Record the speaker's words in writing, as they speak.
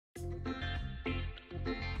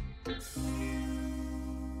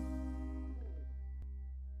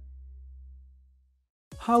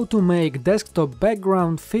How to make desktop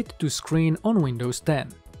background fit to screen on Windows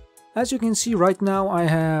 10. As you can see right now, I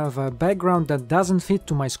have a background that doesn't fit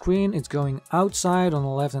to my screen. It's going outside on the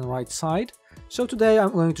left and right side. So today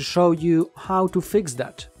I'm going to show you how to fix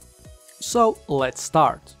that. So let's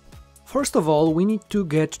start. First of all, we need to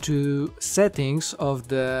get to settings of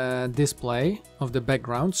the display of the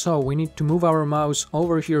background. So we need to move our mouse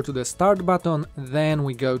over here to the start button, then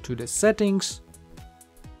we go to the settings.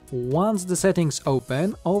 Once the settings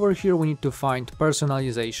open, over here we need to find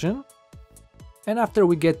personalization. And after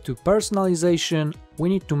we get to personalization, we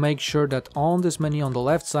need to make sure that on this menu on the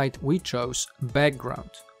left side we chose background.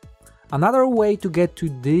 Another way to get to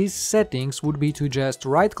these settings would be to just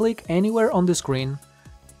right click anywhere on the screen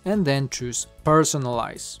and then choose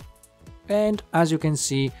personalize. And as you can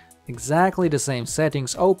see, exactly the same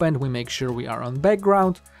settings opened. We make sure we are on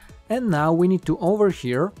background. And now we need to over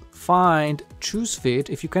here find choose fit.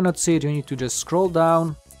 If you cannot see it, you need to just scroll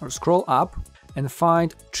down or scroll up and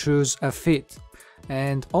find choose a fit.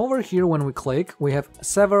 And over here when we click, we have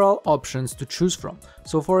several options to choose from.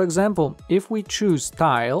 So for example, if we choose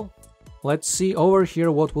tile, let's see over here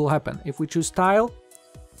what will happen. If we choose tile,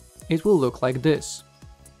 it will look like this.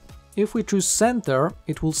 If we choose center,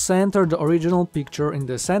 it will center the original picture in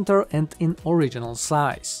the center and in original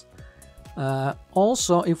size.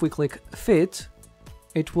 Also, if we click fit,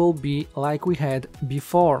 it will be like we had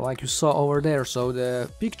before, like you saw over there. So the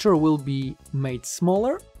picture will be made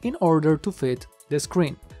smaller in order to fit the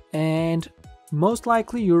screen. And most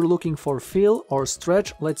likely you're looking for fill or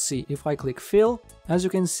stretch. Let's see, if I click fill, as you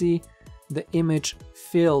can see, the image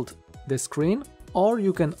filled the screen. Or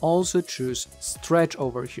you can also choose stretch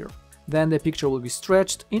over here. Then the picture will be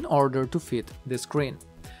stretched in order to fit the screen.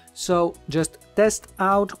 So just test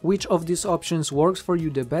out which of these options works for you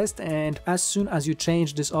the best, and as soon as you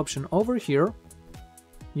change this option over here,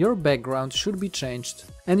 your background should be changed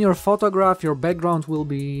and your photograph, your background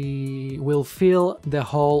will fill the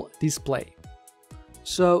whole display.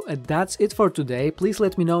 So that's it for today. Please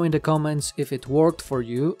let me know in the comments if it worked for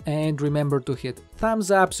you, and remember to hit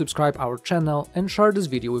thumbs up, subscribe our channel and share this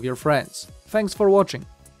video with your friends. Thanks for watching.